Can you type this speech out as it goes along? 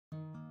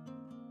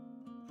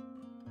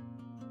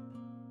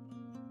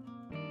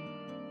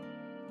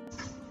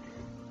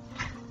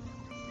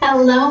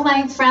Hello,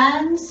 my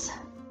friends.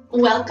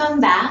 Welcome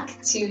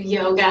back to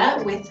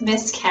Yoga with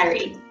Miss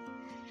Kerry.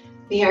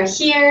 We are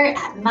here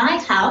at my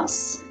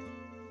house,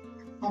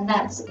 and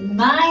that's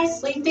my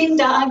sleeping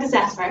dog,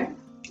 Zephyr.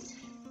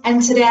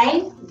 And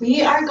today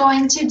we are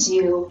going to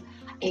do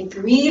a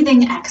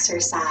breathing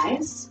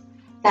exercise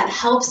that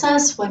helps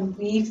us when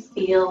we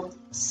feel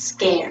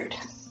scared.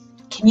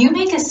 Can you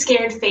make a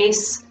scared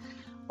face?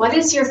 What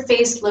does your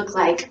face look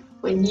like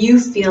when you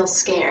feel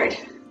scared?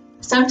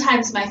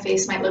 Sometimes my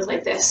face might look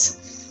like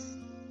this.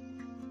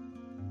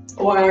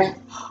 Or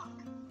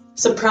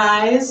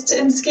surprised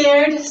and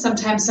scared.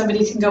 Sometimes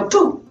somebody can go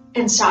boom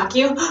and shock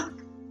you.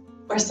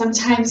 Or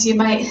sometimes you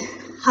might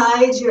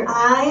hide your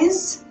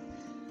eyes.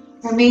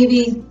 Or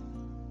maybe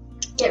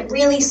get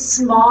really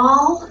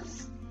small.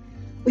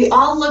 We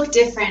all look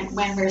different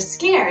when we're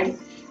scared.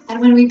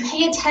 And when we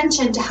pay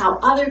attention to how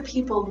other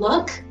people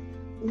look,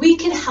 we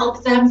can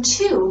help them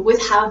too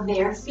with how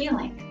they're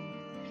feeling.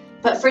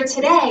 But for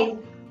today,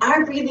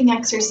 our breathing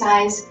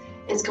exercise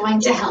is going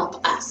to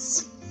help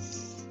us.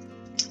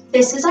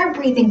 This is our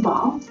breathing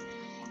ball,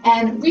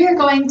 and we are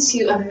going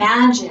to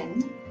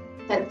imagine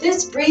that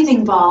this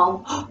breathing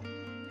ball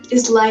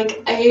is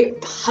like a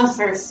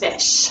puffer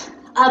fish,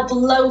 a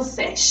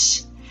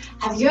blowfish.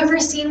 Have you ever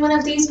seen one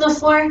of these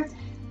before?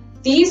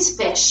 These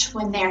fish,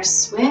 when they're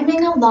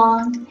swimming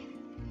along,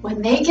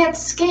 when they get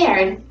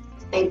scared,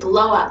 they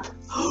blow up.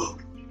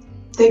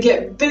 They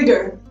get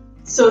bigger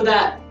so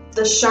that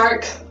the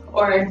shark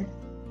or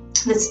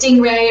the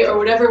stingray or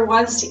whatever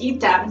wants to eat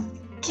them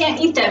can't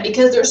eat them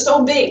because they're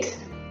so big.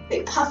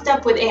 They puffed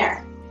up with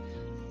air.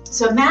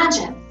 So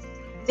imagine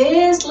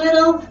this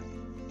little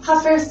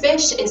puffer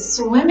fish is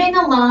swimming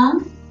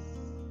along,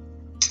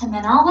 and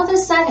then all of a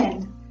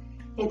sudden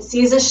it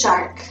sees a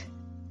shark.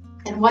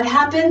 And what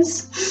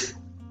happens?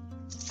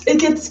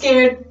 It gets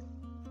scared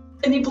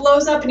and he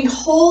blows up and he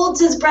holds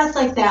his breath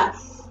like that.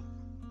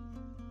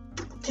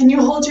 Can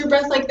you hold your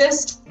breath like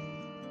this?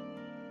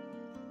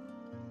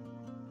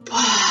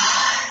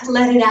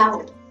 Let it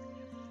out.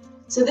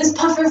 So this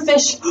puffer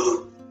fish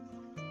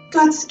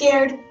got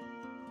scared,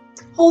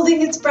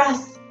 holding its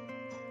breath.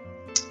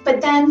 But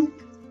then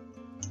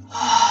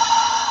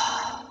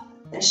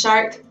the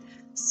shark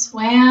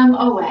swam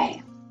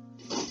away.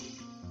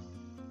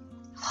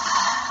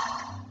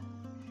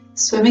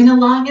 Swimming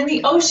along in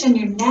the ocean,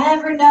 you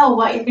never know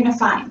what you're going to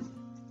find.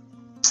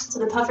 So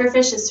the puffer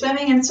fish is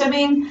swimming and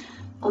swimming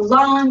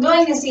along,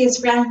 going to see his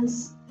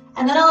friends.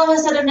 And then all of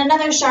a sudden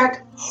another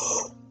shark.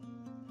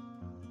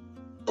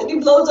 And he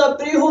blows up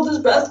and he holds his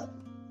breath,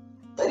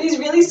 but he's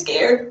really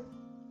scared.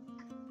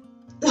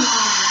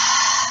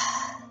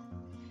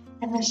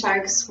 And the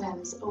shark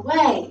swims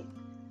away.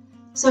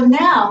 So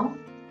now,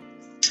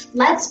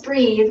 let's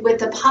breathe with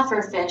the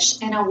puffer fish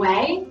in a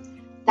way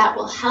that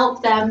will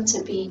help them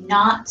to be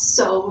not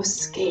so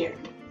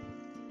scared.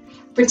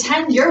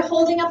 Pretend you're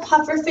holding a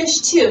puffer fish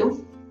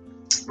too,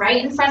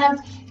 right in front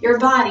of your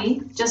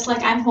body, just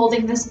like I'm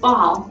holding this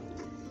ball.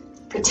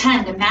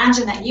 Pretend,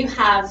 imagine that you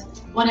have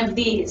one of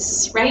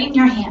these right in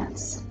your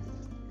hands.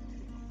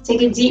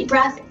 Take a deep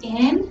breath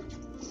in.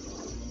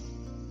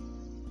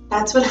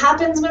 That's what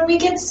happens when we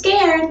get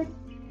scared.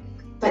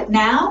 But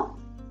now,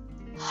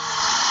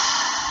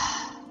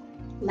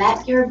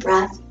 let your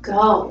breath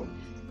go.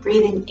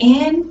 Breathing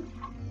in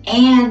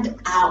and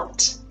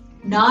out.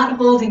 Not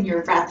holding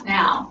your breath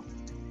now.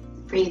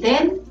 Breathe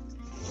in.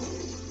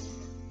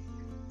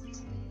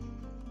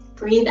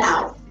 Breathe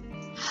out.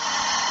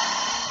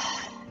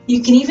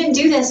 You can even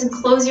do this and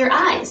close your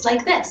eyes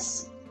like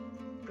this.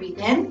 Breathe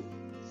in.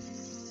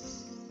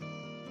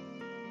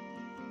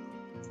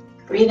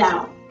 Breathe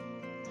out.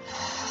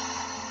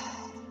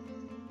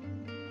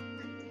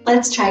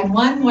 Let's try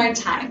one more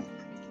time.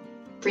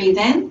 Breathe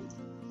in.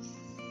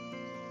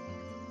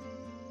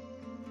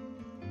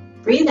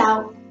 Breathe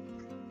out.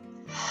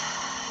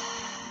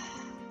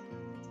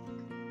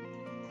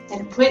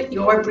 Then put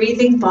your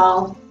breathing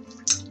ball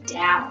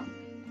down.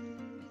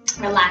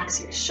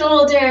 Relax your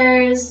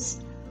shoulders.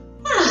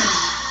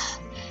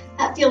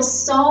 That feels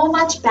so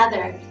much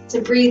better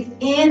to breathe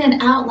in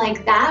and out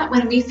like that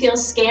when we feel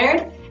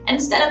scared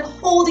instead of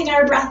holding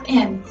our breath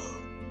in.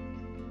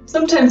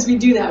 Sometimes we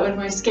do that when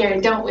we're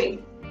scared, don't we?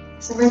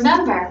 So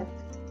remember,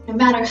 no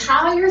matter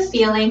how you're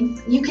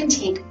feeling, you can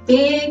take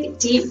big,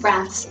 deep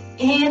breaths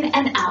in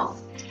and out,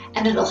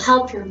 and it'll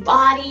help your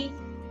body,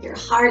 your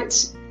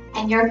heart,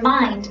 and your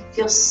mind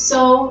feel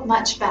so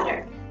much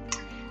better.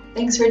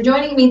 Thanks for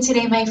joining me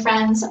today, my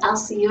friends. I'll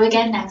see you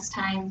again next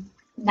time.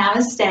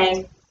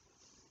 Namaste.